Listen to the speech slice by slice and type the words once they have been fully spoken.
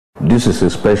This is a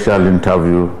special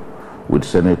interview with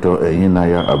Senator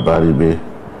Eyinnaya Abaribe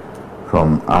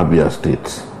from Abia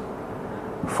State,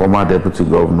 former Deputy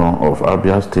Governor of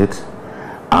Abia State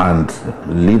and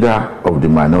leader of the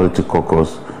Minority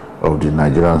Caucus of the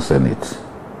Nigerian Senate.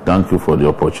 Thank you for the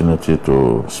opportunity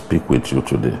to speak with you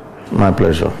today. My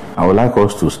pleasure. I would like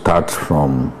us to start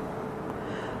from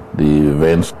the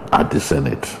events at the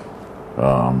Senate.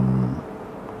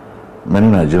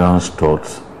 Many Nigerians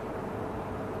thought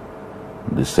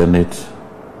the Senate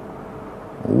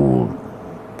would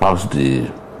pass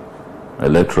the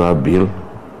electoral bill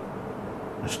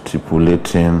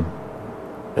stipulating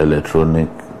electronic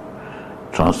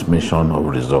transmission of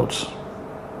results.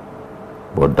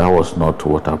 But that was not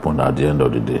what happened at the end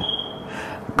of the day.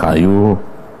 Can you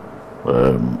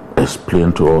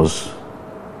explain to us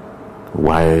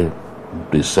why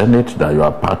the Senate that you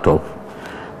are part of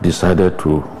decided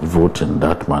to vote in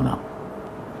that manner?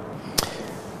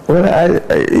 Well,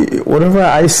 whatever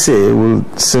I say will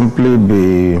simply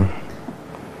be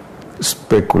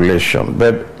speculation.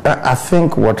 But I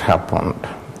think what happened,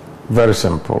 very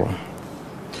simple,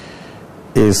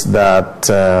 is that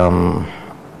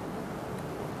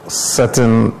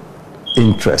certain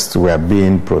interests were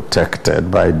being protected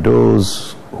by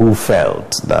those who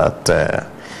felt that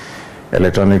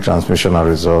electronic transmission of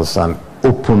results and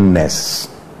openness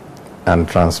and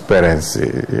transparency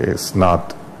is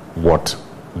not what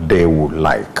they would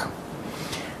like.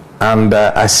 And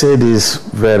I say this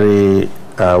very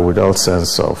with all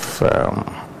sense of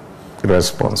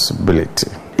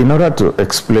responsibility. In order to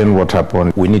explain what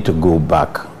happened, we need to go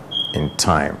back in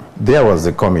time. There was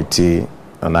a committee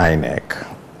on INEC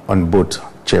on both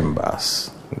chambers,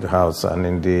 in the House and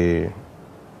in the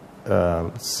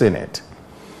Senate.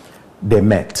 They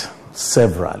met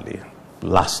severally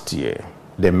last year.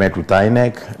 They met with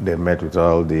INEC, they met with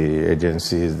all the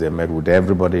agencies, they met with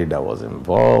everybody that was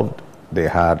involved. They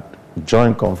had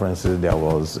joint conferences, there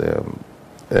was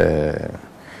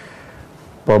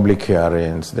public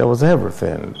hearings, there was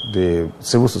everything. The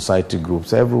civil society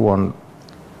groups, everyone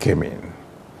came in.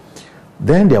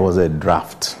 Then there was a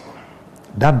draft.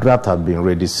 That draft had been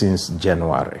ready since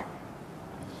January.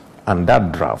 And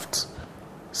that draft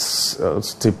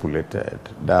stipulated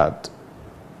that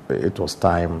it was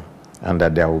time and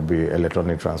that there would be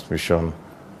electronic transmission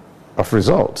of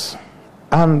results.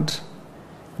 And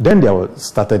then there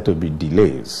started to be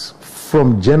delays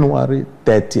from January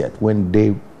 30th when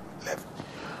they left.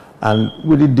 And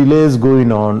with the delays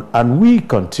going on, and we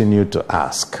continue to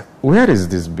ask, where is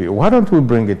this bill? Why don't we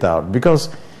bring it out?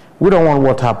 Because we don't want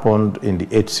what happened in the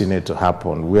 8th Senate to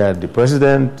happen, where the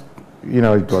president,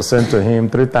 it was sent to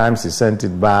him 3 times, he sent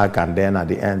it back, and then at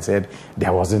the end said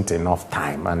there wasn't enough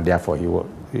time, and therefore he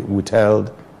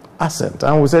withheld assent.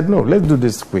 And we said, no, let's do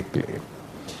this quickly.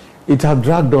 It had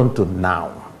dragged on to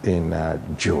now in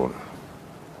June.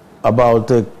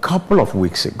 About a couple of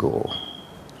weeks ago,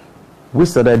 we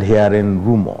started hearing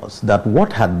rumors that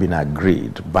what had been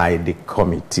agreed by the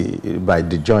committee, by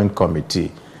the joint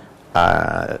committee,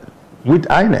 with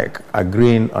INEC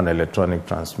agreeing on electronic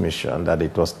transmission, that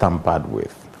it was tampered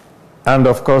with. And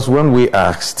of course, when we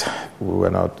asked, we were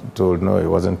not told, no, it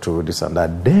wasn't true, this and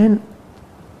that. Then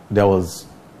there was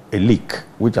a leak,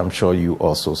 which I'm sure you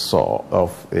also saw,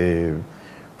 of a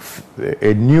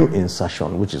new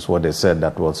insertion, which is what they said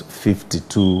that was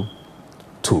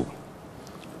 52.2,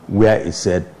 where it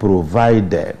said,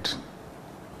 provided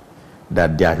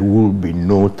that there will be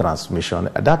no transmission.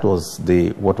 That was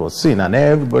what was seen, and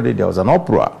everybody, there was an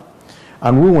uproar.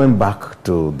 And we went back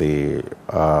to the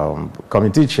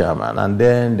committee chairman, and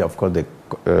then, of course, they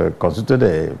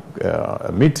constituted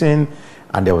a meeting,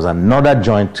 and there was another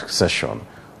joint session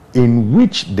in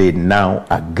which they now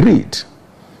agreed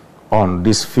on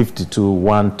this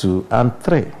 52.1, 2, and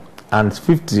 3. And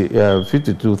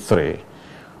 52.3,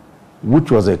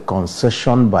 which was a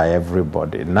concession by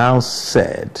everybody, now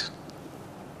said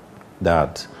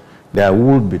that there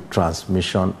would be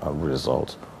transmission of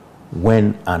results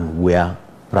when and where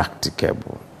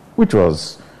practicable, which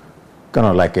was kind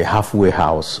of like a halfway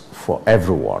house for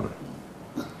everyone.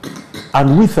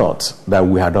 And we thought that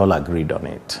we had all agreed on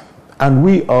it. And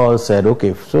we all said,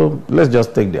 okay, so let's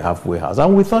just take the halfway house.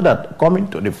 And we thought that coming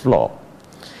to the floor,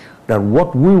 that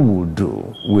what we will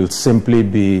do will simply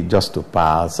be just to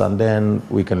pass, and then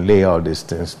we can lay all these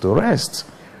things to rest.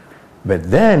 But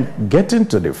then, getting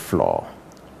to the floor,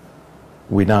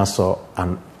 we now saw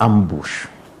an ambush.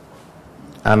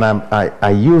 And I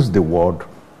use the word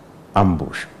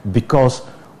ambush because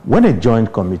when a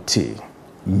joint committee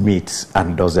meets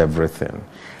and does everything,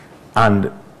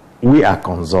 and we are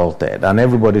consulted, and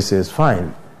everybody says,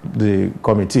 fine, the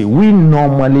committee, we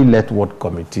normally let what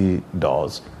committee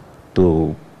does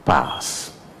to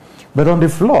pass. But on the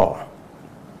floor,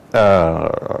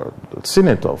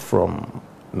 Senator from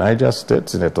Niger State,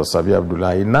 Senator Sabi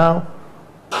Abdullahi, now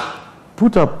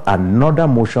put up another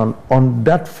motion on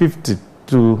that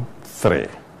 52-3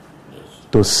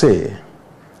 to say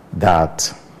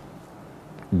that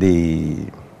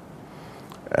there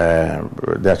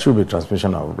should be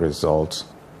transmission of results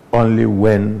only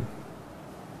when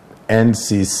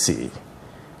NCC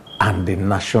and the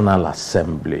National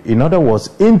Assembly, in other words,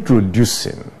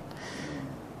 introducing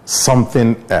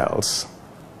something else,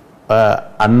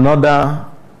 another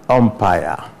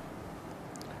umpire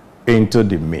into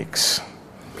the mix.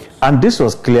 And this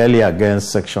was clearly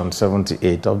against Section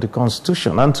 78 of the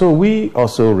Constitution. And so we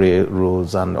also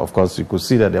rose, and of course you could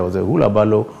see that there was a hula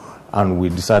ballo, and we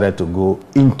decided to go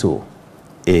into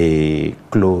a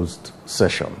closed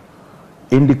session.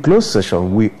 In the closed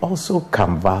session, we also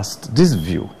canvassed this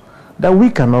view that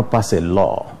we cannot pass a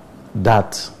law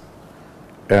that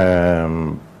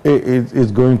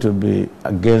is going to be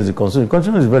against the Constitution. The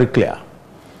Constitution is very clear.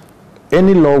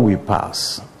 Any law we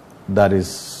pass that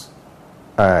is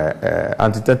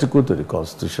antithetical to the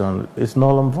Constitution is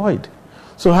null and void.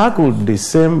 So how could the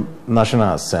same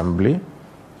National Assembly,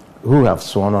 who have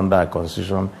sworn under a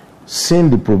Constitution,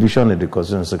 seeing the provision in the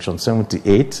Constitution, Section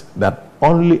 78, that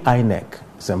only INEC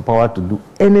is empowered to do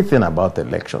anything about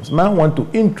elections, now want to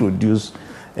introduce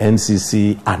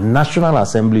NCC and National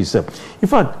Assembly itself? In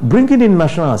fact, bringing in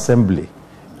National Assembly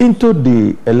into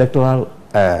the electoral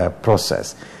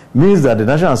process means that the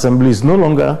National Assembly is no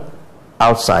longer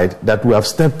outside, that we have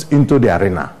stepped into the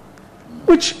arena,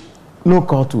 which no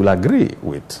court will agree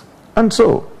with. And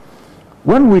so,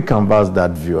 when we canvassed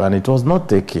that view, and it was not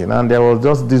taken, and there was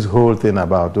just this whole thing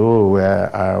about, oh,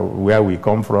 where we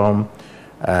come from,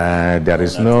 there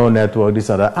is no network, this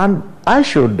and that. And I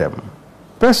showed them,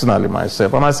 personally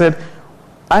myself, and I said,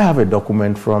 I have a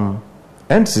document from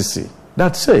NCC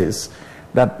that says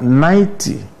that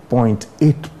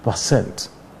 90.8%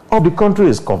 of the country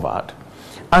is covered.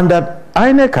 And that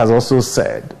INEC has also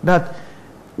said that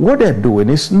what they're doing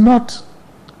is not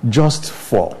just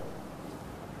for,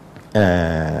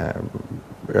 saying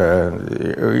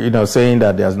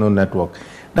that there's no network.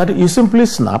 That you simply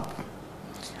snap,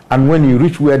 and when you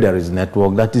reach where there is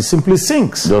network, that it simply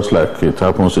syncs. Just like it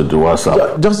happens with the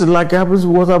WhatsApp. Just like it happens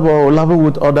with WhatsApp, or level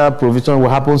with other provisions,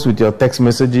 what happens with your text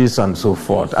messages and so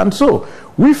forth. And so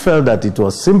we felt that it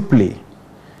was simply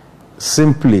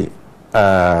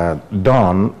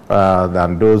done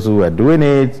than those who are doing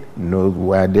it know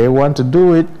where they want to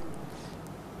do it.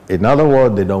 In other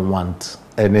words, they don't want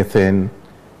anything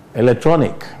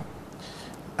electronic.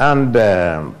 And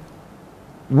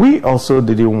we also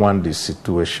didn't want the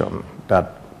situation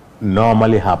that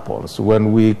normally happens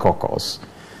when we caucus,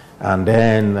 and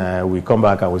then we come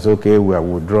back and we say, okay, we are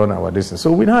withdrawn our distance.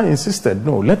 So we now insisted,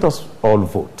 no, let us all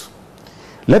vote.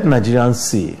 Let Nigerians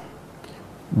see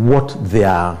what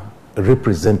their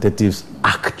representatives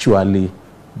actually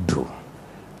do.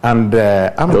 And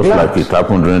I'm just glad, like it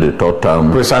happened during the third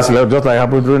term. Precisely, just like it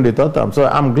happened during the third term. So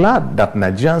I'm glad that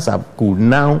Nigerians could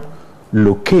now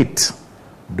locate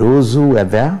those who were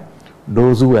there,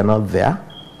 those who were not there,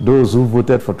 those who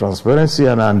voted for transparency,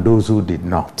 and those who did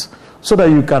not. So that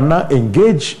you can now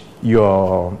engage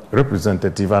your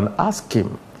representative and ask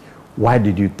him, why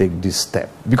did you take this step?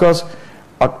 Because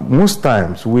most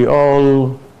times we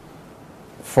all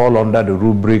fall under the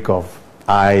rubric of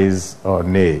ayes or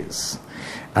nays.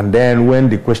 And then when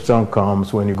the question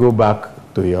comes, when you go back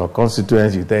to your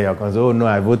constituents, you tell your constituents, oh no,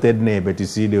 I voted nay, but you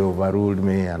see they overruled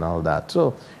me and all that.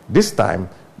 So this time,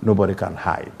 nobody can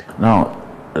hide. Now,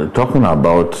 talking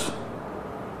about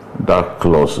that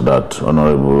clause that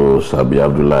Honorable Sabi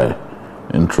Abdullahi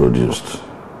introduced,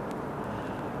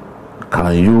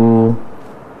 can you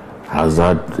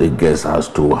hazard a guess as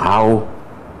to how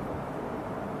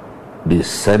the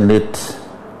Senate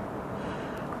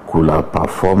could have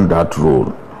performed that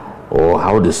role, or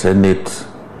how the Senate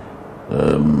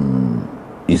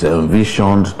is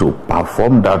envisioned to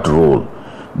perform that role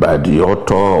by the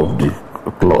author of the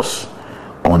clause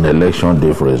on election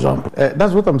day, for example?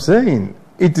 That's what I'm saying.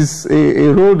 It is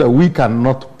a role that we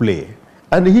cannot play,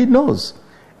 and he knows.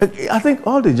 I think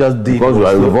all they just did, because you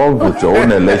are involved with your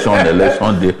own election day,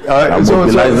 and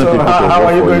mobilizing people. How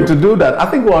are you going to do that? I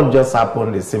think what just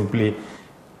happened is simply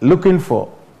looking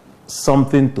for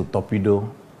something to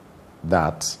torpedo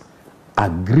that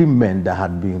agreement that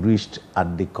had been reached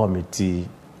at the committee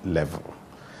level.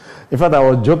 In fact, I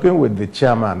was joking with the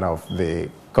chairman of the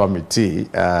committee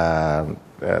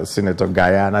Senator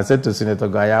Gaya, and I said to Senator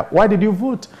Gaya, why did you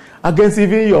vote against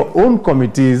even your own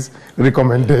committee's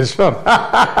recommendation?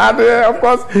 And, of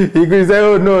course, he could say,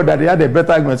 oh no, that he had a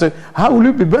better argument. So how will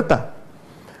it be better?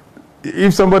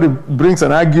 If somebody brings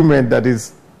an argument that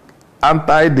is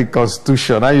anti the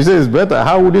Constitution, and you say it's better,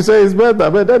 how would you say it's better?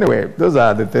 But anyway, those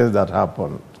are the things that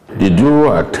happen. Did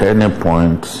you at any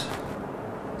point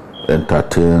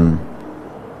entertain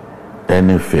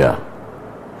any fear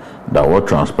that what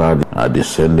transpired at the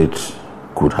Senate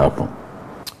could happen?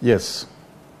 Yes,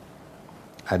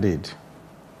 I did.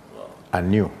 I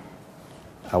knew.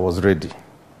 I was ready.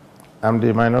 I'm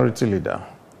the minority leader,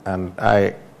 and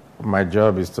my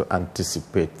job is to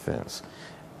anticipate things.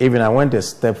 Even I went a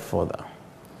step further.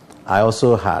 I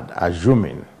also had,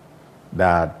 assuming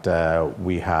that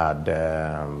we had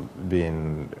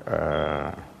been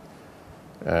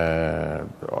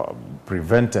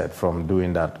prevented from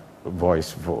doing that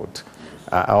voice vote.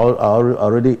 I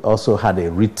already also had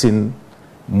a written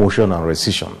motion on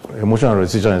rescission. A motion on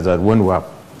rescission is that when we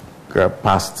have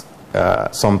passed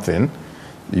something,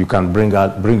 you can bring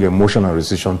a motion on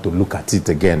rescission to look at it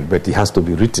again, but it has to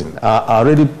be written. I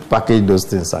already packaged those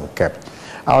things and kept.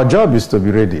 Our job is to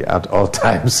be ready at all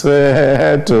times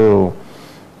to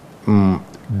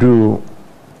do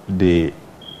the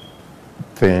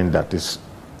thing that is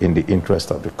in the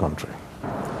interest of the country.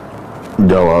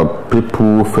 There were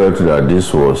people who felt that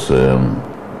this was the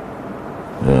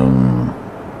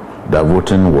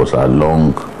voting was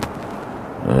along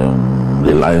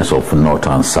the lines of North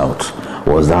and South.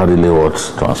 Was that really what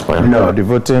transpired? No, the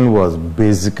voting was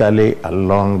basically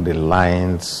along the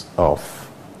lines of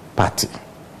party,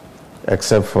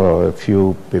 except for a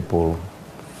few people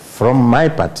from my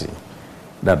party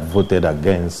that voted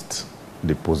against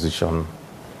the position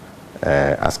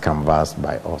as canvassed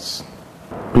by us.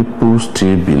 People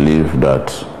still believe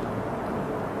that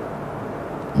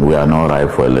we are not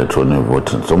ripe for electronic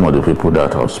voting. Some of the people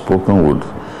that have spoken would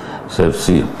say,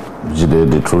 see,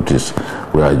 the truth is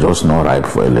we are just not ripe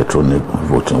for electronic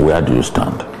voting. Where do you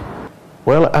stand?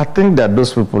 Well, I think that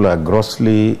those people are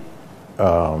grossly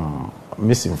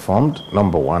misinformed,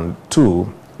 number one.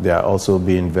 Two, they are also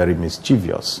being very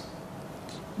mischievous.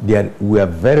 We are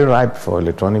very ripe for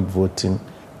electronic voting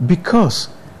because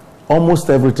almost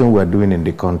everything we are doing in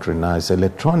the country now is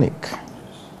electronic.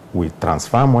 We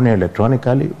transfer money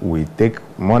electronically. We take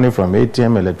money from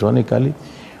ATM electronically.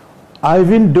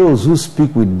 Even those who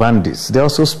speak with bandits, they're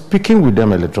also speaking with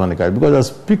them electronically because they're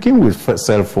speaking with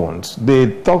cell phones.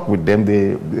 They talk with them,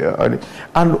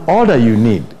 and all that you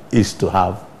need is to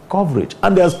have coverage.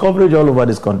 And there's coverage all over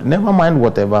this country. Never mind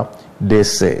whatever they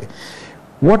say.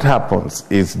 What happens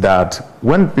is that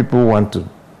when people want to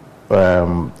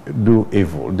do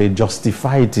evil, they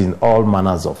justify it in all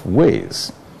manners of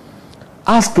ways.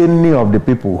 Ask any of the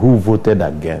people who voted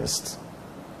against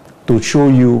to show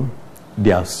you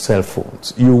their cell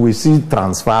phones. You will see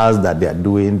transfers that they are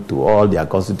doing to all their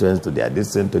constituents, to their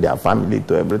distant, to their family,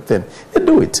 to everything. They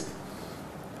do it.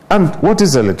 And what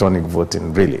is electronic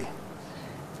voting, really?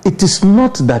 It is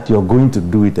not that you're going to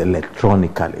do it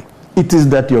electronically. It is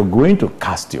that you're going to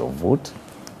cast your vote.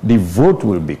 The vote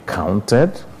will be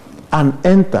counted and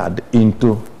entered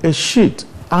into a sheet,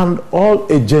 and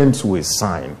all agents will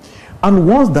sign. And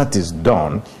once that is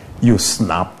done, you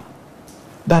snap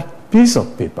that piece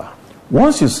of paper.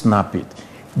 Once you snap it,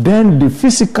 then the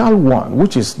physical one,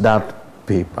 which is that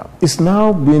paper, is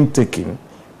now being taken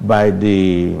by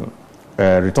the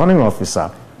returning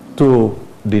officer to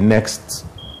the next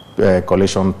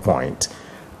collation point.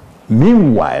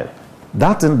 Meanwhile,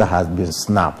 that thing that has been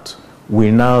snapped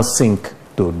will now sync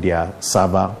to their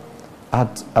server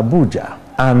at Abuja,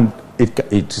 and it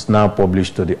is now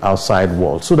published to the outside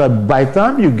world, so that by the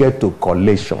time you get to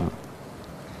collation,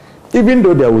 even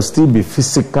though there will still be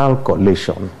physical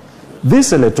collation,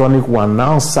 this electronic one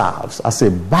now serves as a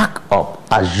backup,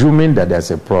 assuming that there's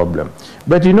a problem.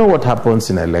 But you know what happens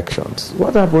in elections?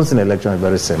 What happens in elections is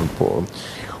very simple,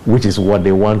 which is what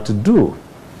they want to do.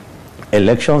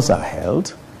 Elections are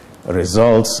held,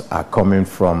 results are coming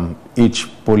from each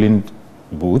polling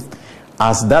booth.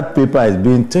 As that paper is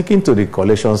being taken to the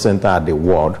collation center at the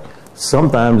ward,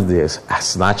 sometimes they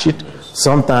snatch it,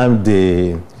 sometimes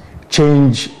they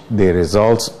change the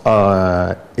results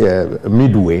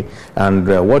midway, and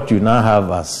what you now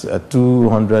have as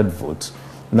 200 votes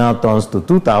now turns to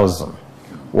 2,000.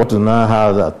 What you now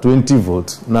have at 20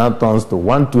 votes now turns to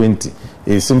 120.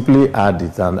 You simply add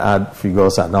it and add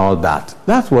figures and all that.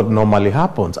 That's what normally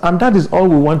happens, and that is all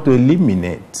we want to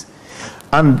eliminate.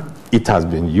 And it has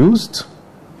been used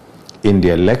in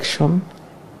the election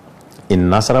in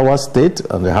Nasarawa State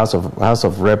and the House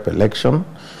of Rep election,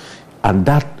 and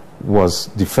that was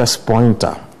the first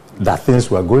pointer that things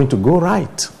were going to go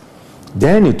right.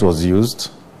 Then it was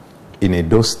used in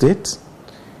Edo State.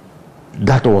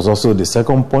 That was also the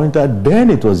second pointer. Then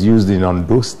it was used in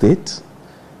Ondo State.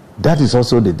 That is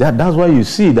also that's why you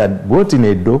see that both in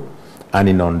Edo and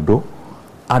in Ondo,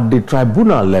 at the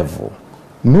tribunal level,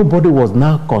 nobody was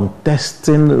now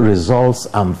contesting results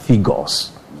and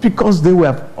figures because they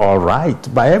were all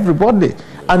right by everybody,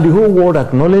 and the whole world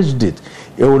acknowledged it.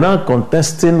 They were now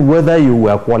contesting whether you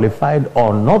were qualified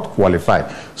or not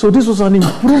qualified. So this was an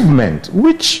improvement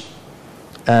which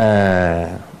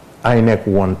INEC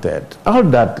wanted. All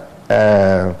that,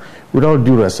 with all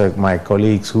due respect, my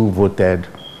colleagues who voted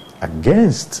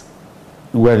against,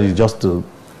 well, just to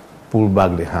pull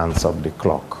back the hands of the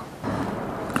clock.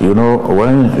 You know,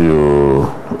 when you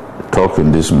talk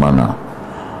in this manner,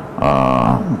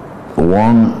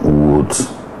 one would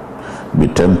be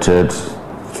tempted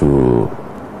to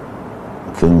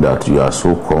think that you are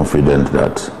so confident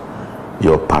that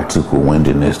your party could win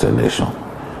the next election.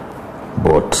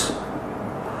 But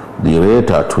the rate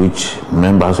at which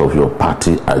members of your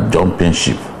party are jumping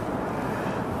ship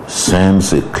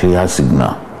sends a clear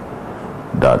signal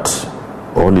that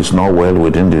all is not well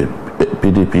within the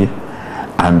PDP,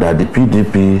 and that the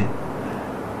PDP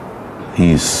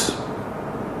is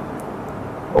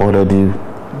already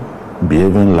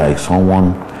behaving like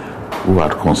someone who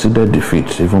had considered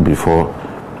defeat even before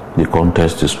the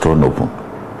contest is thrown open.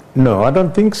 No, I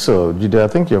don't think so, Jude. I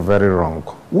think you're very wrong.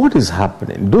 What is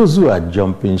happening? Those who are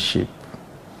jumping ship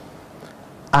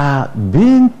are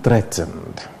being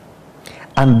threatened.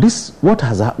 And this, what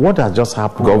has just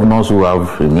happened? Governors who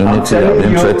have immunity are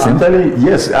being threatened.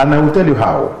 Yes, and I will tell you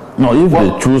how. No, if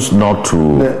they choose not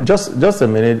to... Just a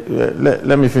minute.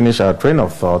 Let me finish our train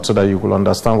of thought so that you will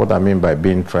understand what I mean by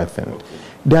being threatened.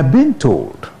 They are being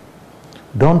told,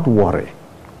 don't worry,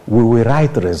 we will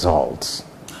write results.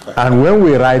 And when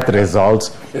we write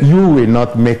results, you will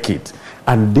not make it.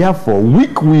 And therefore,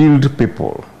 weak-willed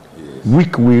people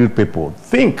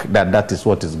think that that is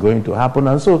what is going to happen.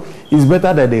 And so it's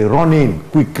better that they run in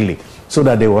quickly so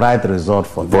that they will write result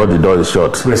for them. Before the door is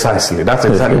shut. Precisely. That's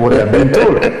exactly what they are being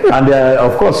told. And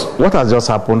of course, what has just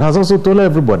happened has also told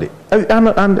everybody. And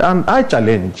I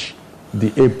challenge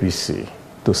the APC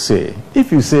to say,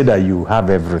 if you say that you have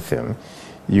everything,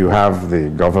 you have the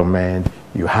government,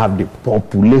 you have the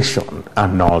population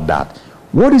and all that,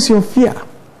 what is your fear?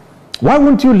 Why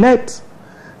won't you let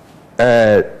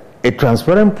a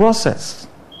transparent process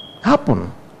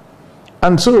happen?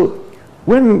 And so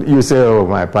when you say, oh,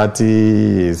 my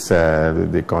party is,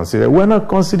 they consider, we're not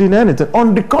considering anything.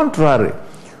 On the contrary,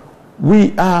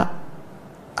 we are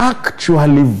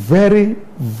actually very,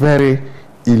 very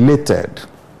elated.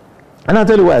 And I'll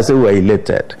tell you why I say we're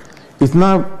elated. It's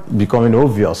now becoming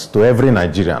obvious to every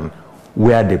Nigerian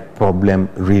where the problem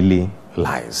really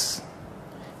lies.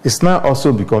 It's now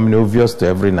also becoming obvious to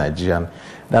every Nigerian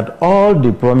that all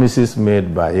the promises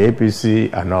made by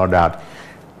APC and all that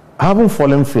haven't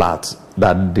fallen flat,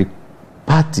 that the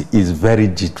party is very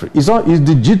jittery. It's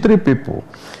the jittery people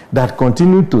that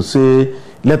continue to say,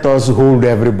 let us hold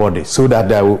everybody, so that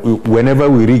whenever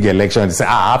we rig elections, they say,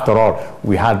 after all,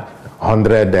 we had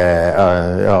 100,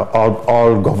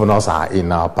 all governors are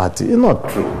in our party. It's not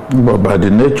true. But by the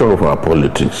nature of our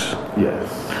politics,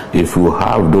 yes, if you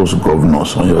have those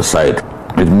governors on your side,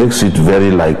 it makes it very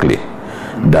likely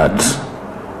that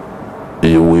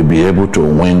you will be able to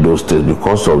win those states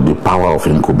because of the power of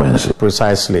incumbency.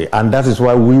 Precisely. And that is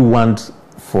why we want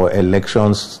for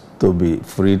elections to be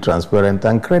free, transparent,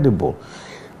 and credible.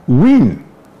 Win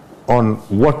on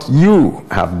what you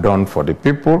have done for the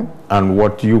people and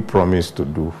what you promise to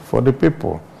do for the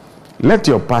people. Let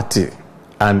your party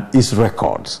and its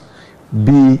records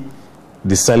be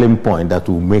the selling point that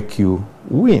will make you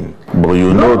win. But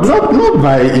you know, not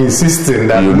by insisting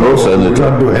that you know,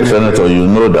 Senator, you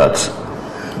know that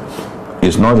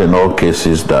it's not in all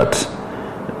cases that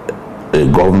a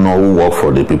governor who works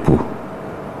for the people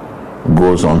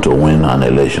goes on to win an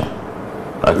election.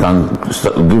 I can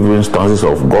give you instances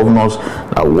of governors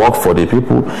that work for the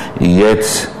people, yet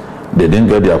they didn't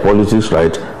get their politics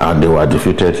right and they were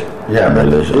defeated in the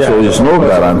election. Yeah, so it's no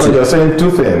guarantee. But you're saying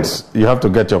two things. You have to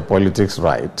get your politics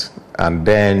right, and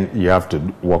then you have to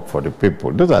work for the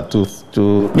people. Those are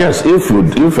two. Yes,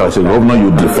 if as a governor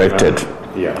you defected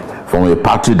from a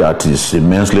party that is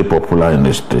immensely popular in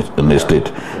the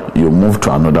state, you move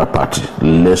to another party,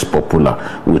 less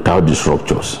popular, without the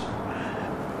structures.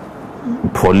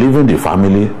 For leaving the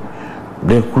family,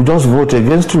 they could just vote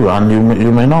against you and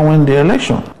you may not win the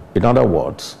election. In other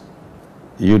words,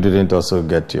 you didn't also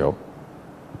get your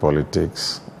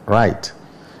politics right.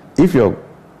 If your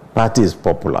party is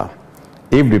popular,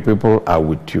 if the people are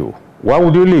with you, why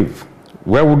would you leave?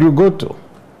 Where would you go to?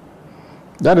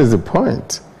 That is the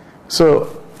point.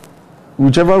 So,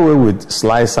 whichever way we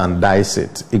slice and dice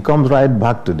it, it comes right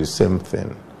back to the same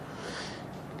thing.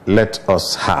 Let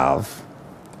us have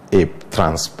a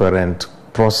transparent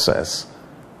process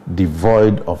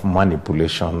devoid of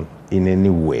manipulation in any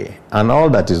way. And all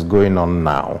that is going on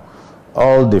now,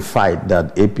 all the fight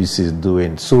that APC is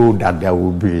doing so that there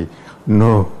will be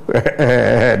no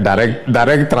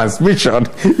direct transmission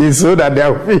is so that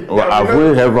there will be. Well,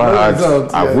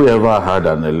 have we ever had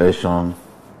an election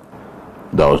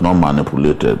that was not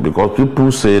manipulated? Because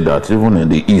people say that even in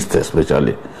the East,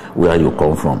 especially where you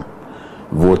come from,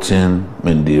 voting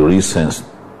in the recent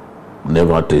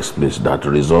never takes place, that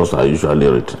results are usually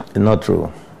written. Not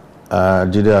true.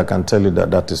 Jide, I can tell you that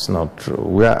that is not true.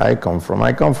 Where I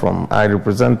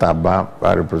represent Aba,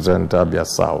 I represent Abia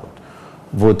South.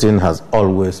 Voting has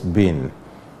always been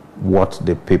what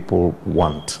the people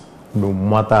want, no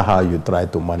matter how you try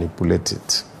to manipulate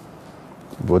it.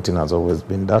 Voting has always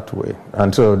been that way.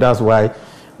 And so that's why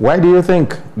do you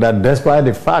think that despite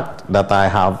the fact that I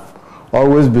have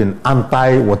always been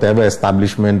anti whatever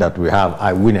establishment that we have,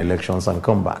 I win elections and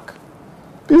come back?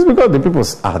 It's because the people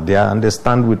are there and they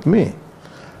stand with me.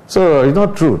 So it's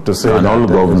not true to say and that. And all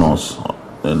governors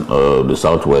in the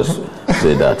Southwest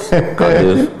say that. Can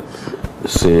they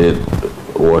say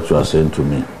what you are saying to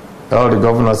me? All the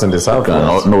governors in the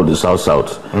Southwest? No, the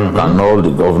South. Can all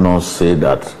the governors say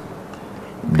that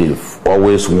they've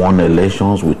always won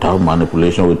elections without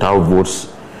manipulation, without votes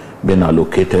being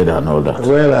allocated and all that?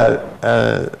 Well,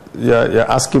 you're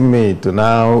asking me to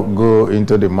now go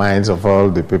into the minds of all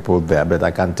the people there, but I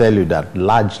can tell you that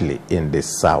largely in the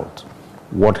South,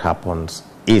 what happens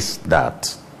is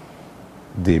that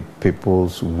the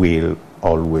people's will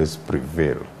always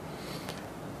prevail.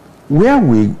 Where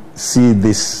we see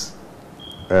these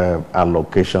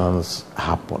allocations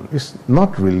happen, it's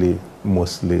not really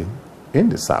mostly in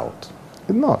the South.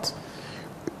 It's not.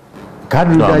 Card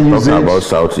reader usage. Talking about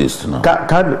Southeast now.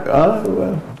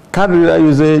 Card reader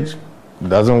usage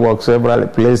doesn't work several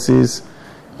places.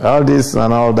 All this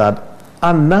and all that.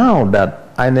 And now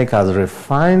that INEC has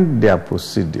refined their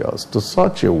procedures to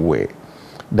such a way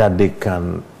that they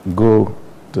can go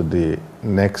to the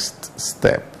next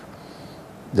step,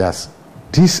 just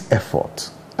this effort.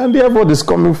 And the effort is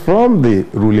coming from the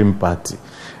ruling party.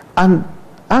 And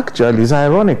actually, it's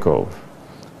ironical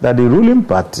that the ruling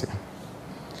party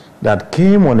that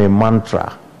came on a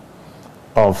mantra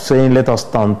of saying, let us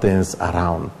turn things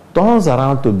around, turns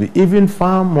around to be even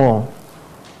far more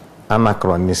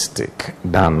anachronistic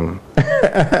than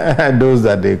those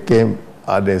that they came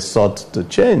or they sought to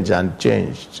change and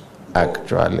changed,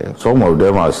 actually. Some of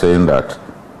them are saying that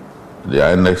the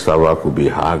INEC server could be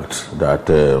hacked, that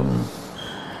the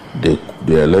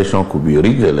election could be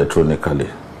rigged electronically.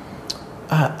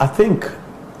 I think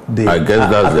I guess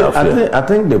that's their fear. I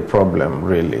think the problem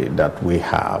really that we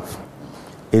have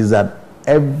is that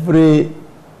every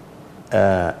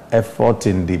effort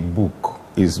in the book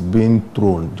is being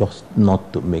thrown just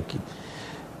not to make it.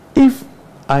 If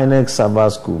INEC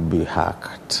servers could be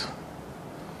hacked,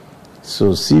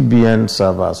 so CBN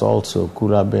servers also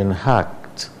could have been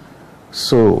hacked.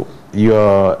 So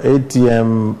your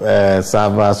ATM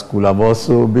servers could have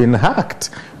also been hacked.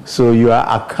 So your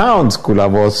accounts could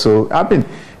have also, I mean,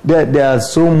 there are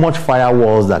so much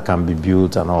firewalls that can be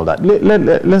built and all that.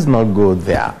 Let's not go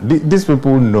there. These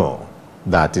people know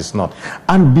that it's not.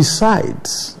 And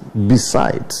besides,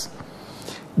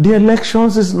 the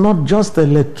elections is not just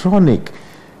electronic.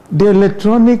 The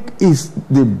electronic is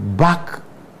the back,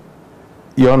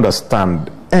 you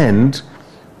understand, end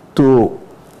to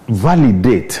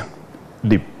validate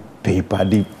the paper,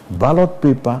 the ballot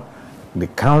paper, the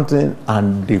counting,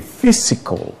 and the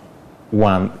physical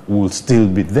one will still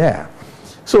be there.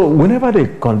 So whenever they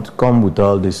come with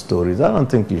all these stories, I don't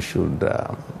think you should,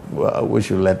 we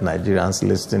should let Nigerians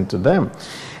listen to them.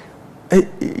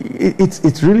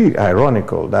 It's really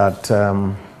ironical that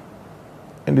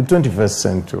in the 21st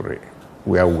century,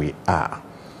 where we are,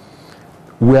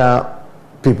 where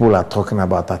people are talking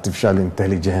about artificial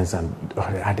intelligence, and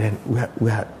then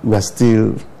we're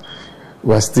still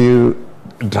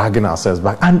dragging ourselves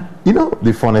back. And you know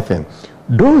the funny thing,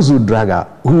 those who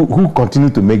who continue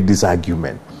to make this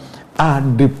argument are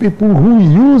the people who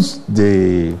use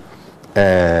the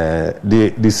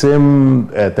same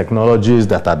technologies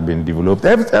that had been developed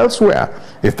elsewhere.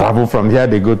 They travel from here,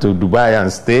 they go to Dubai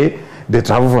and stay. They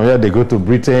travel from here, they go to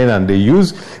Britain, and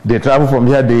they travel from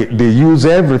here, they use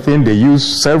everything, they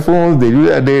use cell phones, they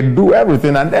do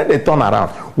everything, and then they turn around.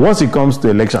 Once it comes to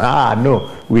election, no,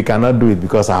 we cannot do it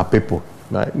because our people.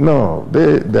 Right? No,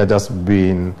 they're just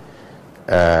being,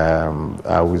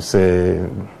 I would say,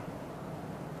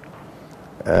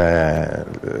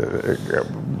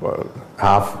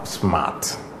 half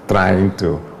smart, trying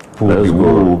to pull the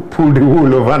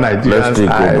wool over Nigeria. Let's go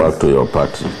back to your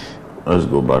party. Let's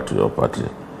go back to your party.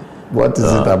 What is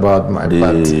it about my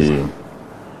party?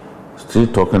 Still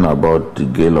talking about the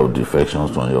gale of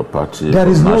defections from your party. There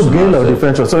is no gale of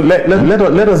defections. So let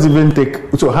us even take.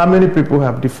 So how many people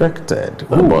have defected?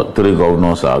 About 3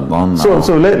 governors are gone now.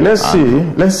 So let's see.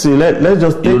 Let's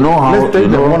just take. Let's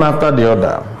take them one after the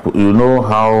other. You know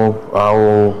how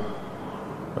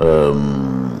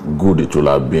good it will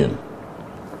have been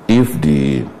if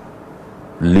the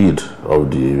lead of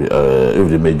the if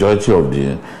the majority of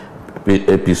the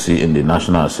APC in the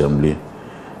National Assembly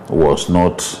was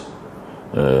not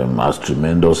as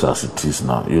tremendous as it is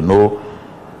now. You know,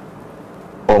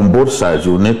 on both sides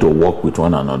you need to work with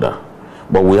one another,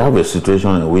 but we have a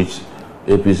situation in which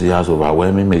APC has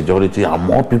overwhelming majority and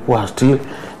more people are still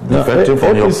defecting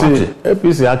from your party.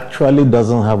 APC actually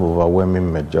doesn't have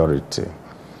overwhelming majority.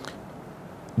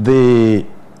 The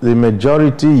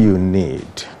majority you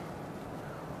need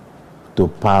to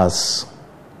pass,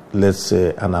 let's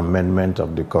say, an amendment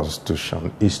of the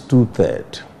Constitution is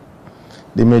 2/3.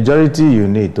 The majority you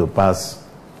need to pass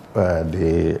a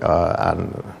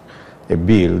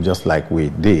bill, just like we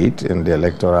did in the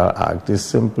Electoral Act, is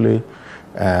simply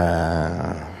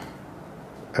a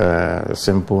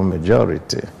simple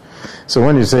majority. So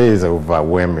when you say it's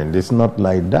overwhelming, it's not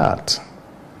like that.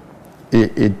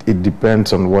 It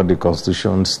depends on what the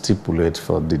Constitution stipulates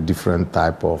for the different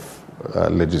type of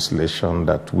legislation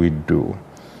that we do.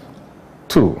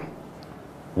 2,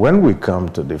 when we come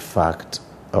to the fact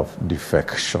of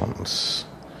defections,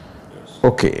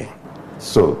 okay,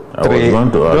 so 3,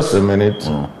 just a minute,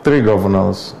 3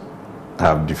 governors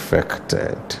have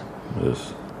defected.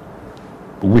 Yes.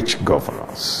 Which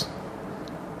governors?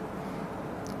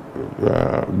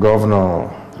 Governor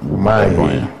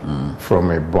Umahi from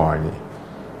Ebonyi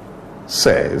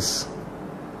says,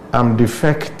 I'm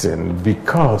defecting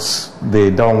because they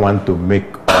don't want to make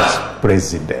us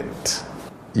president.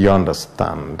 You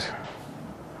understand?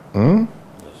 And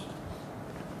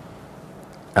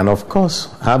of course,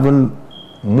 having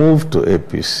moved to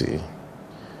APC,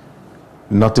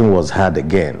 nothing was heard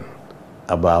again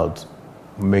about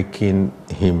making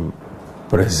him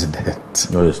president.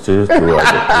 No, it's still too early.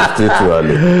 It's still too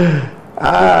early.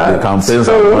 The campaigns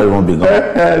have not even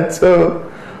begun. So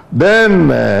then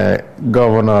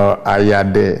Governor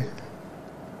Ayade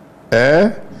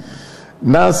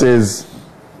now says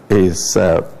he's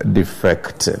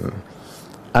defecting.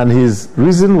 And his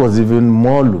reason was even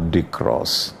more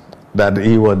ludicrous, that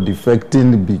he was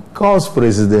defecting because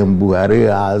President Buhari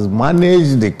has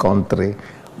managed the country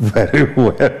very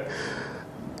well.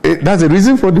 That's the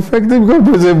reason for defecting, because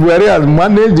President Buhari has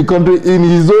managed the country in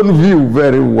his own view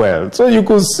very well. So you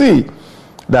could see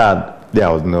that there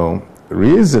was no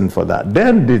reason for that.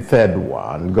 Then the third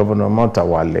one, Governor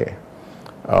Motawale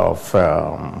of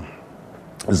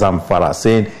Zamfara,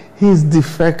 saying he's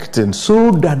defecting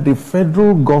so that the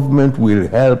federal government will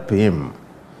help him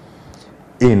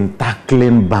in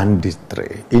tackling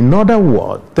banditry. In other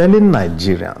words, telling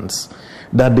Nigerians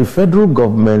that the federal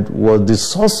government was the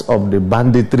source of the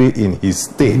banditry in his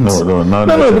state. No,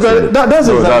 because that's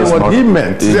exactly what he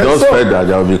meant. He just said that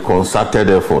there will be concerted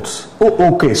efforts.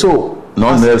 Oh, okay, so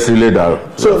not necessarily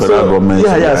that the federal government.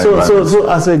 So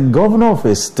as a governor of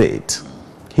a state,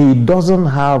 he doesn't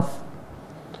have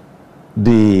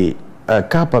the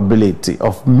capability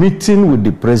of meeting with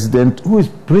the president, who is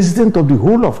president of the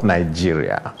whole of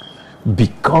Nigeria,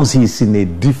 because he's in a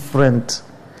different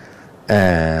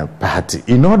party.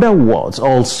 In other words,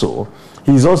 also,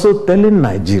 he's also telling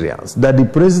Nigerians that the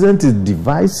president is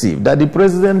divisive, that the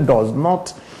president does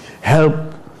not help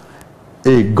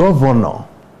a governor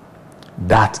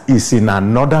that is in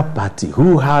another party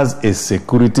who has a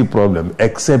security problem,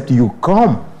 except you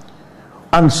come.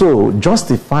 And so,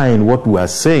 justifying what we are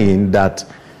saying, that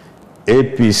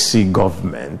APC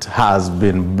government has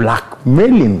been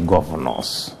blackmailing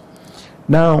governors.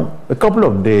 Now, a couple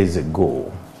of days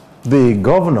ago, the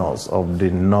governors of the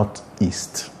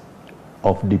northeast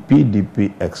of the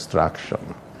PDP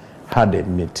extraction had a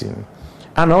meeting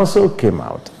and also came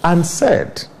out and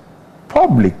said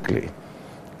publicly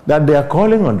that they are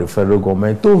calling on the federal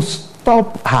government to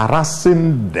stop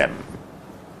harassing them.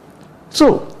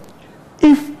 So,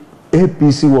 if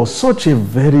APC was such a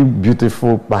very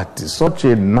beautiful party, such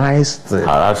a nice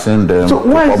harassing them so to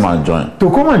come and join. To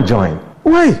come and join.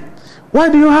 Why? Why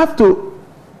do you have to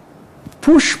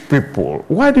push people?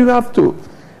 Why do you have to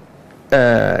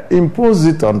impose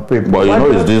it on people? But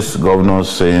is this governor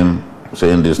saying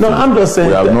this? No, I'm just saying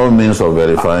we have no means of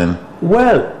verifying.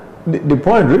 Well, the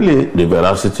point really, the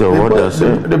veracity of what they're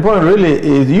saying. The point really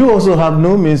is you also have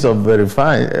no means of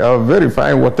verifying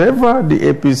whatever the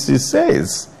APC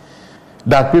says.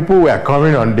 That people were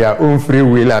coming on their own free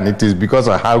will and it is because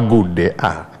of how good they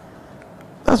are.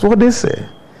 That's what they say.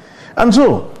 And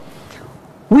so,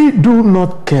 we do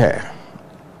not care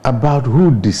about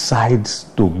who decides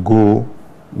to go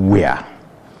where.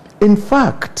 In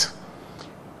fact,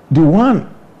 the one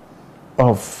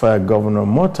of Governor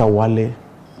Motawale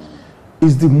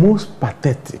is the most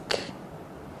pathetic.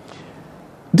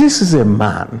 This is a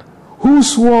man who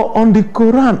swore on the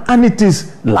Quran, and it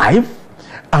is live,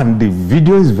 and the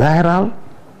video is viral,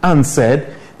 and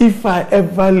said, if I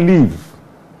ever leave,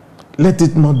 let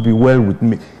it not be well with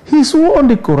me. He swore on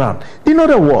the Quran. In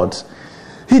other words,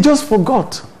 he just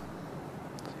forgot.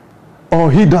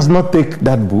 Or he does not take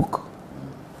that book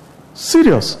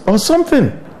serious or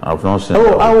something. I've not seen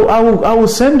I will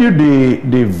send you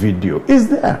the video. It's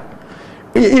there.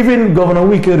 Even Governor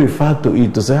Wike referred to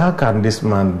it to say, how can this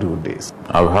man do this?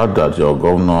 I've heard that your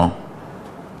governor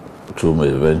too may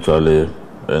eventually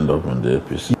end up in the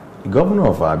APC. The governor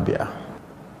of Abia,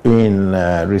 in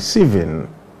receiving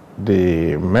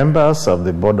the members of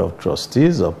the board of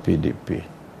trustees of PDP,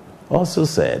 also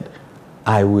said,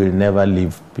 I will never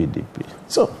leave PDP.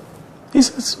 So, he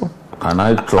said so. Can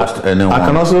I trust anyone? I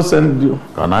can also send you.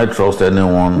 Can I trust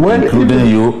anyone, including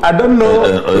you? I don't know.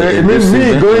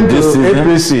 Me going to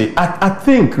APC. I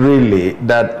think really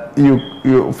that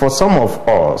you, for some of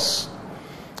us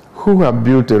who have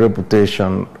built a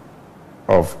reputation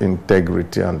of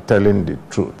integrity and telling the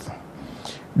truth,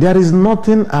 there is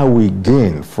nothing I will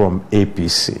gain from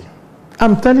APC.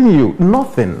 I'm telling you,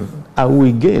 nothing I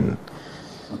will gain.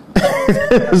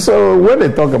 So when they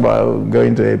talk about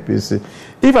going to APC,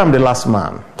 if I'm the last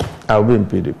man, I'll be in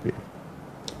PDP.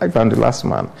 If I'm the last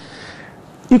man,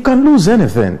 you can lose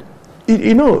anything.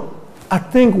 I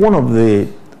think one of the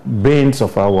banes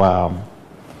of our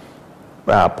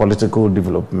political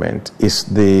development is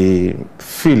the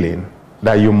feeling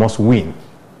that you must win.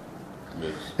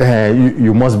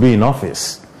 You must be in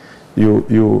office.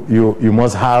 You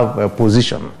must have a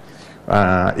position.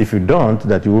 If you don't,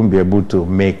 that you won't be able to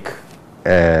make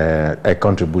a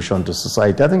contribution to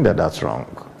society. I think that's wrong.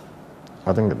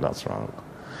 I think that's wrong.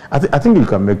 I think you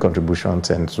can make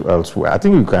contributions elsewhere. I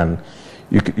think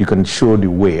you can show the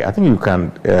way. I think you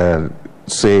can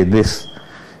say this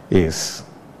is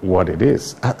what it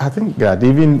is. I think that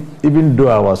even though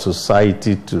our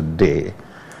society today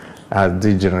has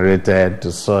degenerated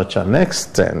to such an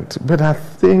extent, but I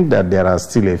think that there are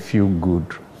still a few good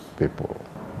people.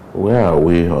 Where are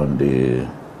we on the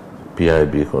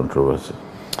PIB controversy?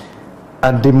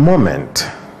 At the moment,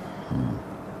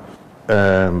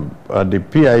 at the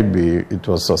PIB, it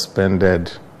was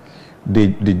suspended.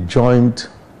 The joint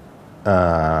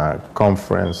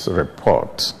conference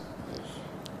report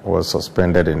was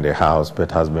suspended in the House,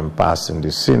 but has been passed in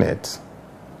the Senate.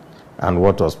 And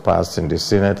what was passed in the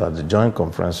Senate at the joint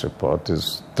conference report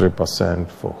is 3%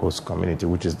 for host community,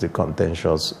 which is the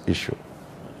contentious issue.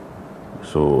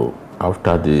 So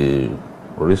after the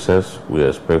recess, we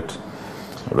expect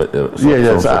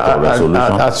yes.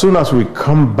 As soon as we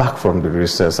come back from the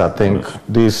recess, I think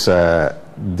these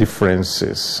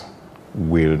differences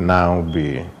will now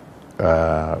be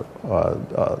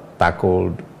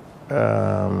tackled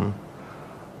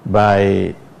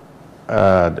by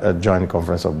a joint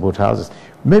conference of both houses.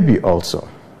 Maybe also,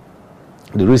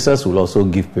 the recess will also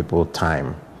give people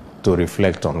time to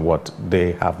reflect on what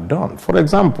they have done. For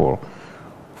example,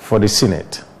 for the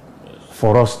Senate,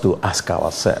 for us to ask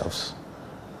ourselves,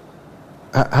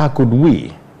 how could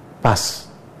we pass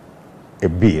a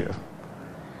bill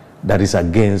that is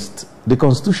against the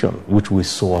Constitution, which we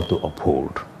swore to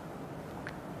uphold?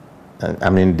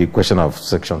 I mean, the question of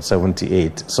Section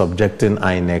 78, subjecting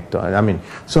INEC to,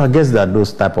 so I guess that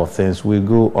those type of things will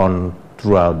go on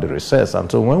throughout the recess.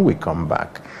 And so when we come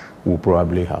back, we'll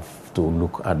probably have to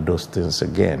look at those things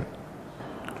again.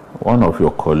 One of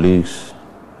your colleagues,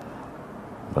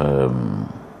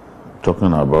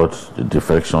 talking about the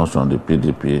defections from the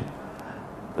PDP,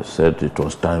 said it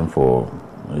was time for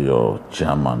your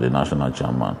chairman, the national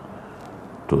chairman,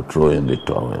 to throw in the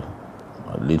towel,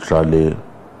 literally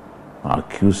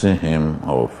accusing him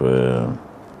of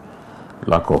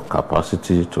lack of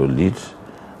capacity to lead,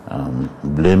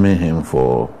 blaming him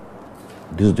for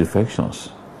these defections?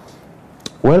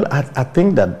 Well, I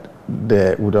think that,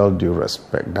 with all due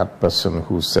respect, that person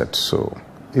who said so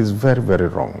is very, very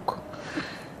wrong.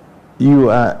 You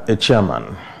are a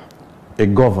chairman, a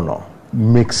governor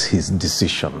makes his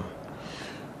decision.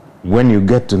 When you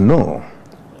get to know,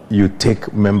 you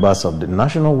take members of the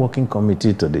National Working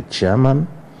Committee to the chairman,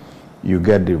 you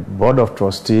get the Board of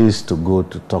Trustees to go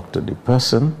to talk to the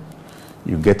person,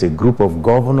 you get a group of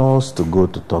governors to go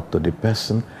to talk to the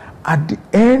person. At the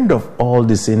end of all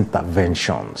these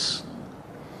interventions,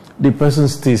 the person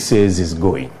still says he's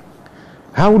going.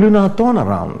 How will you now turn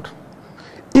around?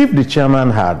 If the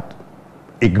chairman had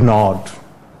ignored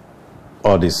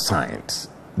all these signs,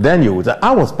 then you would say,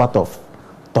 I was part of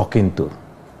talking to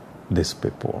these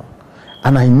people.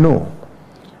 And I know,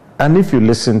 and if you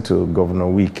listen to Governor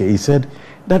Wike, he said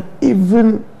that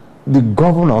even the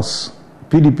governors,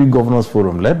 PDP Governors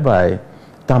Forum, led by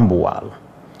Tambuwal,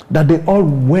 that they all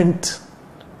went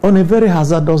on a very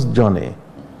hazardous journey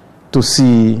to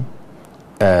see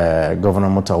Governor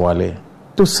Mutawale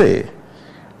to say.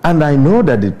 And I know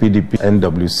that the PDP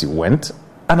NWC went,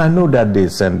 and I know that they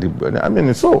sent the, I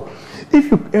mean, so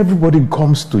if everybody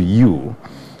comes to you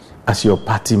as your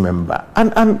party member,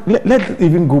 and let's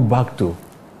even go back to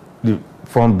the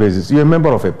front basis. You're a member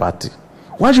of a party.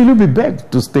 Why should you be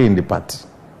begged to stay in the party?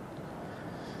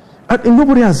 And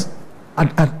nobody has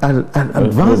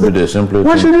advanced. Maybe they simply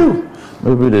Why should you?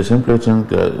 Maybe they simply think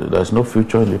there's no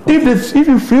future in the party. If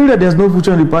you feel that there's no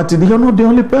future in the party, then you're not the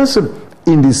only person.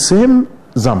 In the same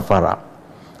Zamfara,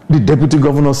 the deputy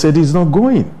governor said he's not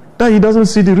going, that he doesn't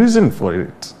see the reason for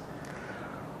it.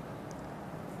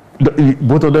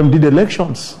 Both of them did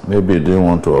elections. Maybe he didn't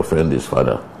want to offend his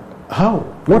father. How?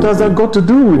 What has that got to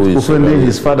do with offending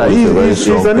his father? He's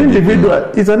an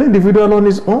individual. He's an individual on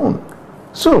his own.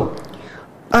 So,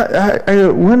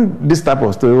 when this type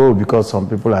of story, because some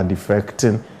people are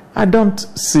defecting, I don't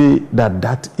see that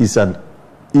that is an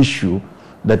issue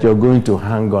that you're going to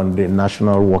hang on the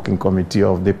National Working Committee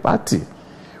of the party.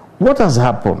 What has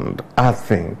happened, I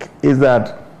think, is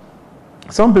that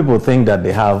some people think that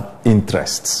they have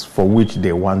interests for which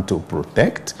they want to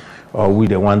protect, or which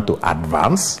they want to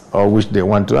advance, or which they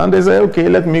want to, and they say, okay,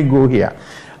 let me go here.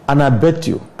 And I bet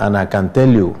you, and I can tell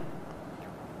you,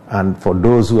 and for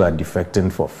those who are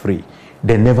defecting for free,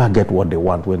 they never get what they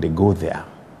want when they go there.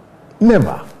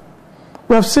 Never.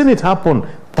 We have seen it happen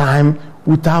time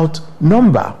without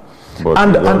number.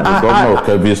 But the governor of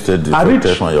Kebbi State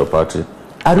defected from your party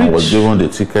and was given the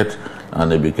ticket,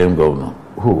 and he became governor.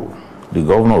 Who? The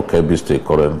governor of Kebbi State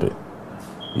currently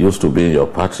used to be in your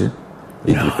party.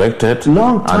 He defected,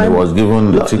 and he was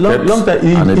given the ticket,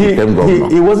 and he became governor.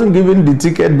 He wasn't given the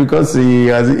ticket because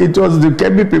it was the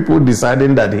Kebbi people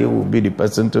deciding that he would be the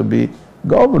person to be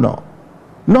governor,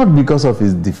 not because of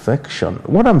his defection.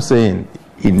 What I'm saying,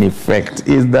 in effect,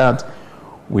 is that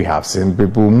we have seen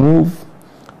people move,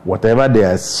 whatever they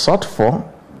are sought for.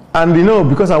 And you know,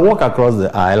 because I walk across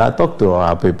the aisle, I talk to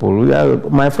our people,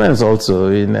 my friends also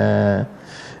in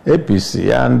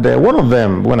APC, and one of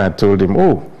them, when I told him,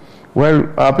 oh,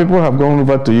 well, our people have gone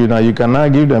over to you now, you can now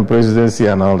give them presidency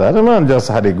and all that. The man just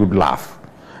had a good laugh.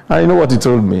 And you know what he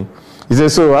told me? He said,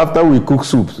 so after we cook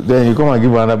soup, then you come and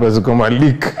give another person come and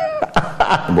lick.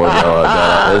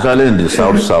 But especially in the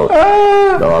South,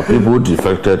 there were people who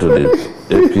defected to the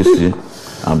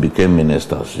APC and became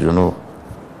ministers, you know.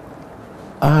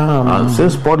 And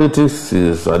since politics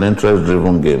is an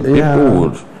interest-driven game,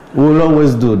 people will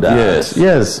always do that. Yes.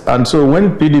 Yes. And so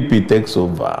when PDP takes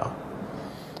over,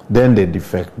 then they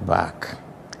defect back.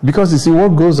 Because you see, what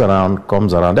goes around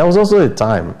comes around. There was also a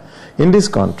time in this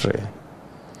country,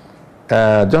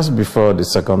 just before the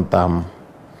second term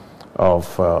of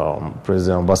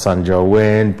President Obasanjo,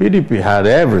 when PDP had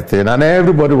everything and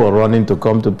everybody was running to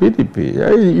come to PDP.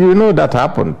 You know that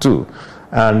happened too.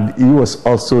 And it was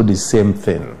also the same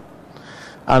thing.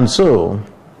 And so,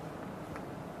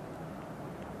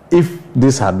 if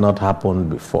this had not happened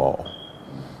before,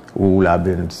 we would have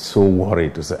been so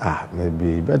worried to say,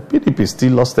 maybe, but PDP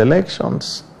still lost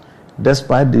elections,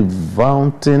 despite the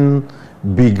vaunting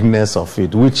bigness of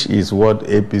it, which is what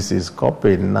APC is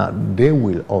copying now. They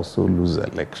will also lose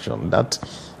election. That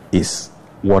is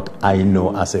what I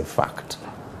know as a fact.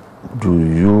 Do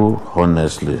you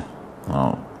honestly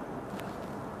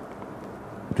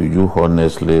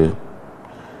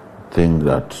think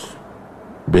that,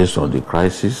 based on the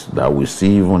crisis that we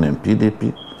see even in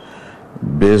PDP,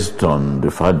 based on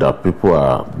the fact that people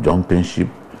are jumping ship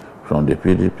from the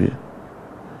PDP,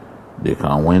 they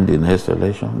can win the next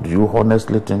election? Do you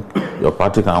honestly think your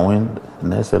party can win the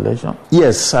next election?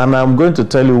 Yes, and I'm going to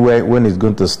tell you when it's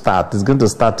going to start. It's going to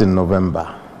start in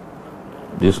November.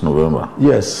 this November.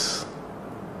 Yes.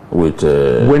 With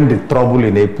when the trouble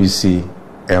in APC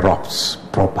erupts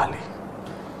properly.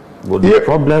 But the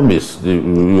problem is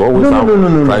you always have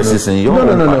crisis in your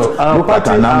own party. Our party,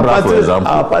 Nnamdi, for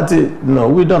example. Our party, no,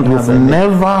 we don't have any.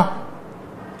 Never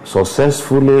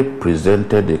successfully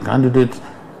presented a candidate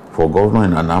for governor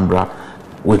in Anambra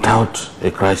without a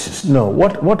crisis. No,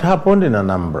 what happened in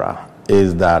Anambra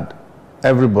is that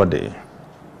everybody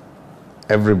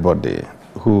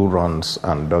who runs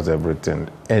and does everything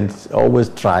and always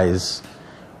tries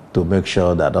to make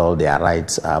sure that all their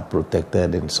rights are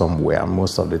protected in some way. And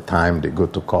most of the time they go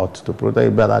to court to protect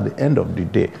it. But at the end of the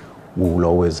day, we will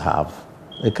always have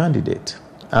a candidate.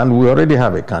 And we already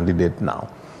have a candidate now.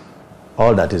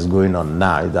 All that is going on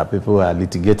now is that people are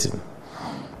litigating,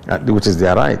 which is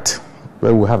their right.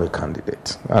 But we have a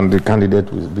candidate. And the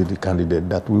candidate will be the candidate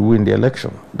that will win the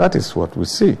election. That is what we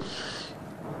see.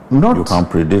 You can't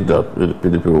predict that the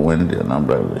PDP will win the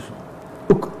Anambra election.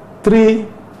 Look, three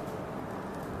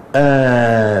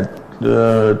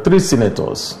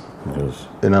senators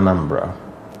in Anambra,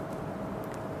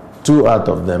 2 out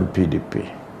of them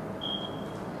PDP.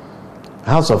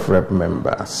 House of Rep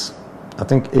members, I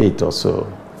think 8 or so,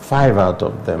 5 out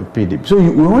of them PDP. So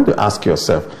you want to ask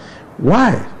yourself,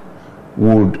 why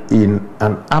would in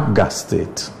an APGA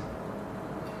state,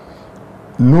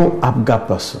 no APGA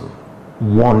person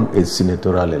won a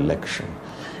senatorial election?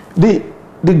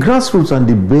 The grassroots and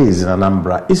the base in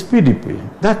Anambra is PDP.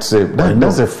 That's a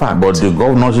fact. But the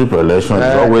governorship election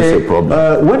is always a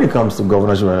problem. When it comes to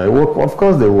governorship, of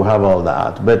course they will have all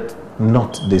that, but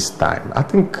not this time. I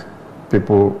think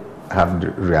people have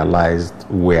realized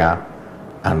where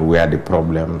the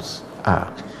problems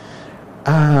are.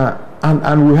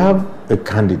 And we have a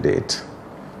candidate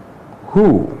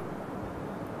who,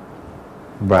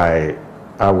 by,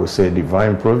 I would say,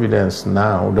 divine providence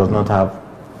now, does not have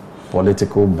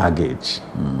political baggage.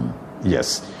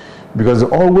 Yes. Because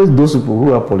always those people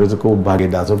who have political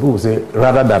baggage, as people will say,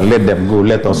 rather than let them go,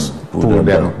 let us pull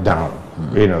them down.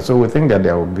 You know, so we think that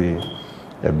there will be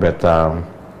a better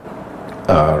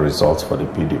result for the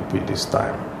PDP this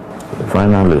time.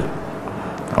 Finally,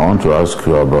 I want to ask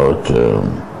you about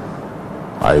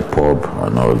IPOB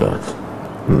and all that.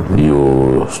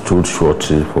 You stood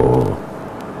shortly for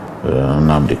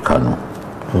Nnamdi Kanu.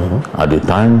 At the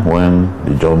time when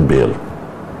the John Bail,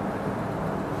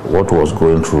 what was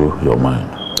going through your mind?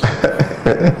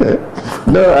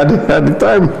 No, at the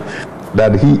time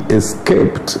that he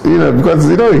escaped, because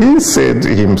he said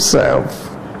himself,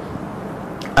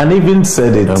 and even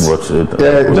said it. Just a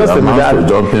minute,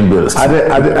 jumping bills.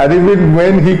 And even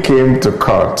when he came to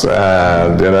court the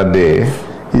other day,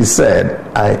 he said,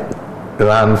 "I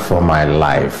ran for my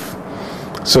life."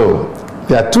 So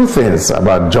there are 2 things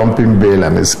about jumping bail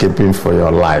and escaping for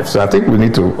your life. So I think we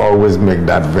need to always make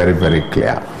that very, very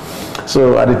clear.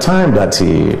 So at the time that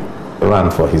he ran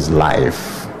for his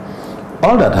life,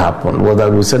 all that happened was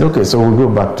that we said, okay, so we'll go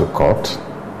back to court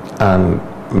and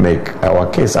make our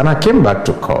case. And I came back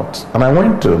to court and I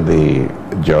went to the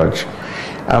judge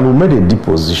and we made a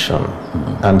deposition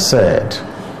and said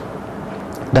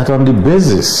that on the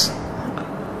basis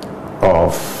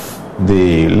of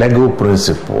the legal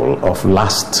principle of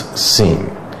last seen,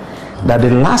 that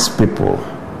the last people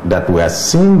that were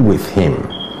seen with him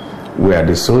were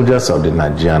the soldiers of the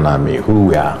Nigerian army who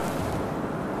were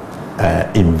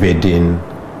invading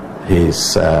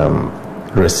his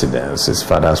residence, his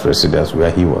father's residence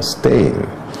where he was staying,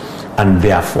 and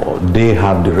therefore they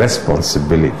have the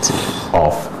responsibility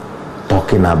of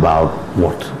talking about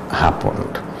what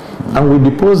happened. And we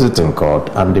deposed it in court,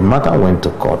 and the matter went to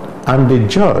court, and the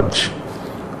judge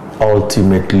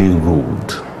ultimately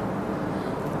ruled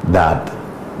that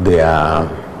they are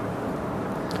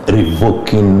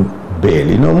revoking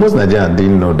bail. Most Nigerians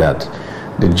didn't know that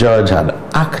the judge had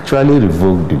actually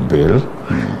revoked the bail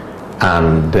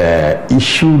and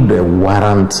issued a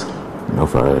warrant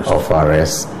of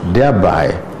arrest,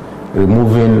 thereby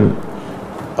removing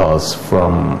us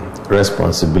from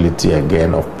responsibility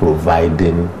again of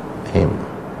providing him.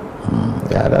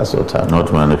 Yeah, that's what happened.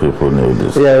 Not many people know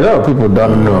this. Yeah, a lot of people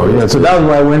don't know. So that's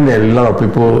why when a lot of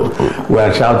people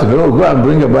were shouting, "Oh, go and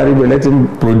bring Abaribe, let him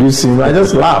produce him," I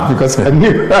just laughed because I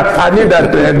knew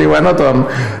that they were not on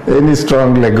any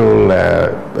strong legal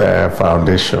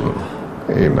foundation.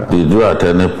 Did you at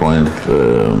any point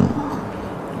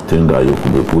think that you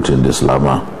could be put in this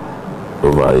llama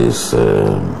over his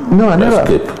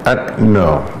escape?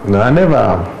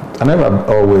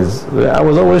 I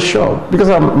was always sure, because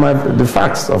the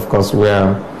facts, of course,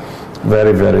 were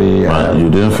very, very... you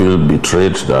didn't feel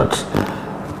betrayed that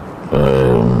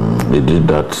They did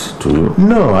that to you?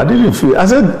 No, I didn't feel. I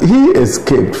said he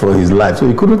escaped for his life, so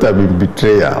he couldn't have been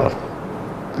betrayal.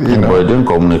 You know. But he didn't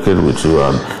communicate with you,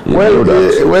 and you Well, knew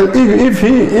that.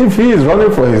 if he is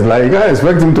running for his life, you can't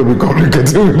expect him to be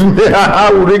communicating with me.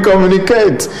 How would he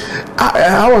communicate?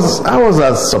 I was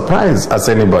as surprised as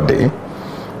anybody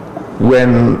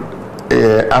when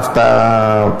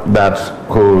after that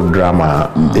whole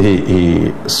drama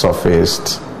he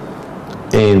surfaced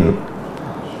in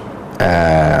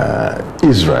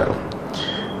Israel,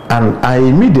 and I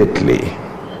immediately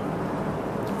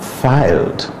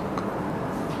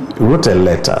wrote a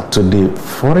letter to the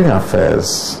Foreign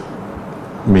Affairs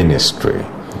Ministry,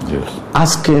 Yes.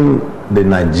 asking the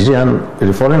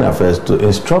Foreign Affairs to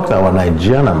instruct our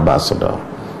Nigerian ambassador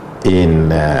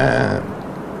in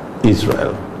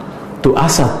Israel to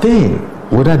ascertain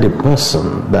whether the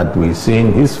person that we see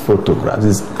in his photographs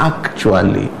is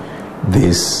actually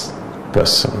this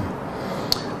person.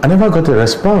 I never got a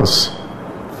response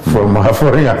from our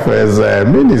Foreign Affairs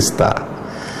Minister.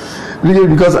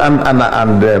 Because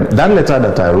that letter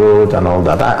that I wrote and all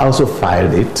that, I also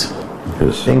filed it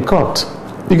in court.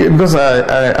 Because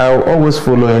I always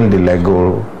following the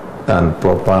legal and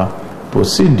proper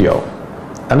procedure.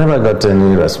 I never got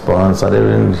any response. I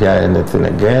didn't hear anything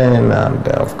again. And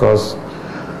of course,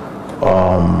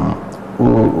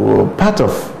 part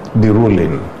of the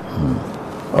ruling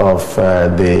of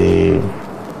the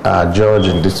judge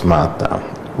in this matter,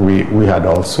 we had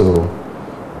also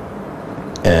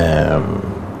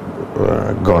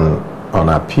gone on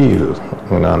appeal,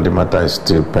 and the matter is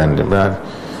still pending. But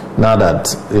now that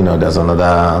there's another,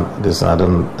 I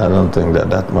don't think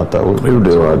that matter would. If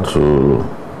they were to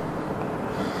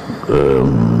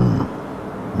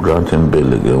grant him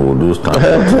bail again, would you stand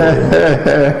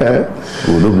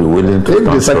would you be willing to? If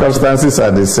the circumstances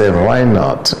are the same, why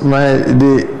not?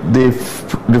 The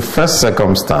first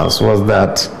circumstance was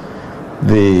that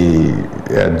the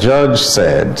judge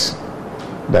said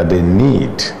that they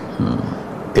need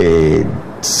a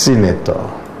senator,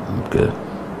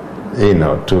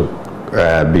 to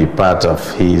be part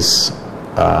of his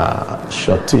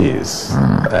sureties.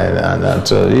 And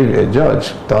so if a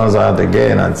judge turns out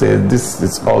again and says this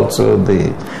is also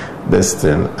this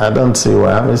thing, I don't see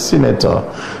why. I'm a senator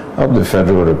of the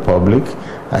Federal Republic.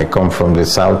 I come from the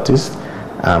Southeast.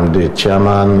 I'm the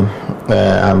chairman,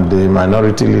 I'm the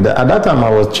minority leader. At that time I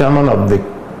was chairman of the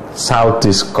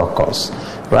Southeast Caucus.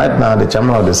 Right now, the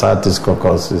chairman of the Southeast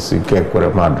Caucus is Ike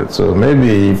Madrid. So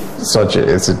maybe if such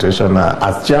a situation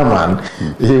as chairman,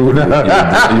 he would not.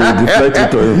 You deflect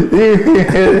it to him.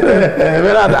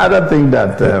 But I don't think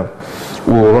that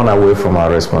we will run away from our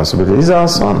responsibility. He's our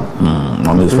son.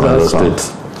 He's from our state.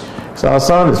 So our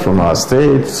son is from our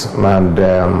state, and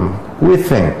we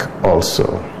think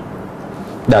also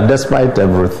that despite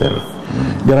everything,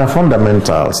 there are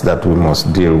fundamentals that we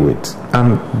must deal with,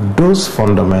 and those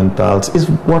fundamentals is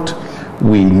what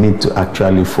we need to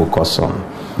actually focus on.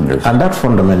 Yes. And that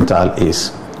fundamental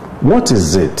is, what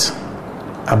is it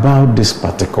about this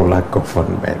particular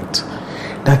government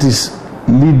that is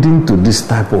leading to this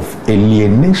type of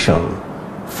alienation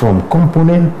from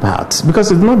component parts?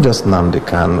 Because it's not just Nnamdi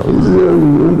Kanu.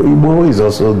 Igbo is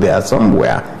also there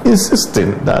somewhere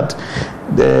insisting that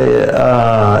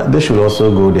they should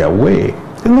also go their way.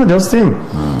 It's not just him.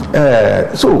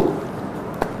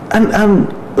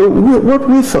 What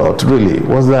we thought really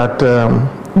was that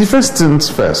the first things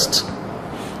first.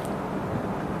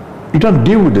 You don't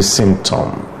deal with the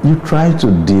symptom. You try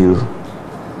to deal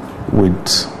with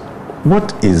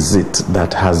what is it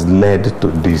that has led to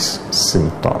these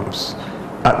symptoms.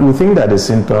 We think that the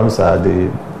symptoms are the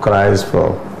cries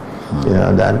for,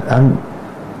 that, and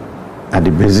at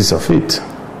the basis of it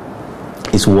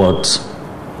is what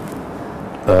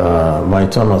my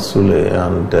Thomas Sule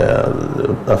and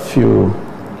a few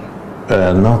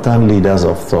northern leaders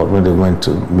of thought, when they went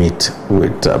to meet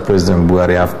with President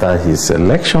Buhari after his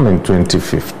election in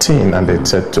 2015, and they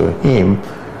said to him,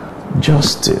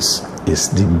 justice is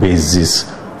the basis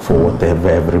for whatever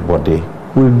everybody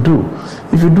will do.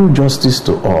 If you do justice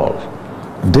to all,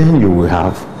 then you will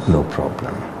have no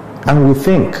problem. And we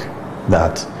think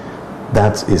that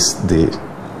that is the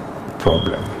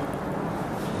problem.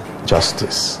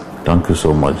 Justice. Thank you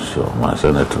so much, my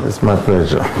senator. It's my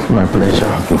pleasure. My pleasure.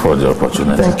 Thank you for the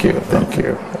opportunity. Thank you. Thank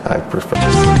you. I prefer.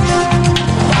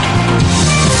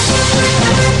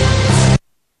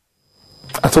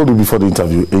 I told you before the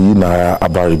interview, Eyinnaya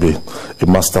Abaribe, a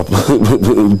master,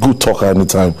 good talker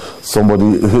anytime,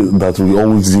 somebody that will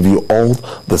always give you all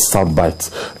the sound bites.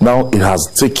 Now he has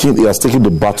taken the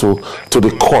battle to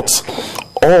the court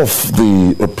of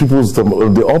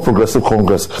the All Progressive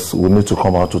Congress. We need to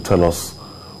come out to tell us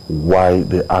why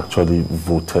they actually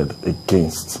voted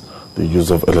against the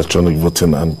use of electronic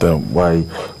voting, and why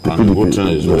the PDP... voting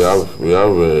is, we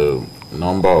have a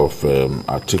number of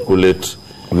articulate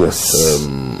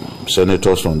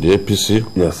senators from the APC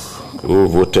who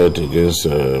voted against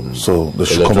so they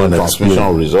should come and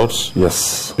transmission results.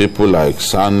 People like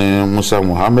Sani Musa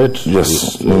Muhammad,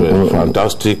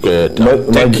 fantastic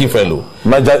techie fellow.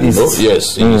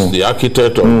 He's the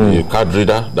architect of the card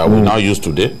reader that we now use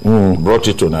today. Brought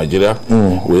it to Nigeria.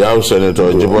 We have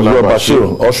Senator Jibola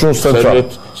Bashir, Osun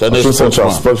Senate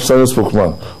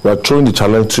spokesman. We are throwing the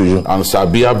challenge to you. And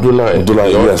Sabi Abdullah, the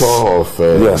author of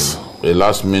a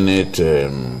last-minute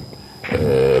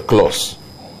clause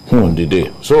on the day.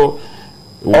 So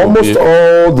almost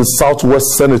all the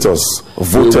Southwest senators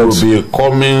voted. Will be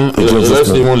coming. Let's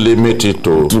even limit it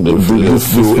to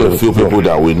a few people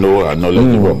that we know are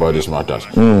knowledgeable about these matters.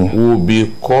 Will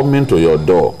be coming to your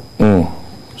door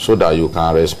so that you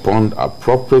can respond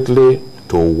appropriately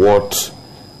to what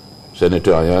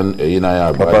Senator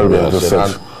Eyinnaya Abaribe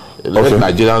said. Let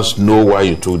Nigerians know why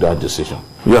you took that decision.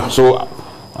 So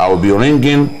I will be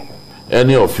ringing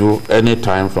any of you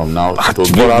anytime from now to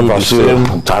give you the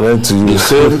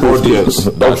same audience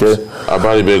that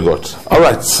Abaribe got. All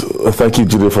right. Thank you,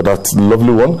 Jide, for that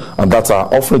lovely one. And that's our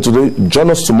offering today. Join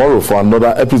us tomorrow for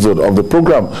another episode of the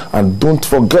program. And don't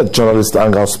forget Journalist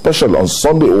Hangout special on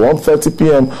Sunday, 1:30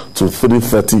 p.m. to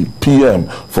 3:30 p.m.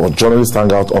 for Journalist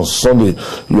Hangout on Sunday.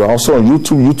 You are also on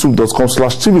YouTube,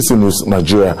 youtube.com/TVC News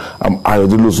Nigeria. I'm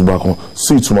Ayodele Zubakun.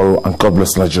 See you tomorrow, and God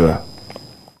bless Nigeria.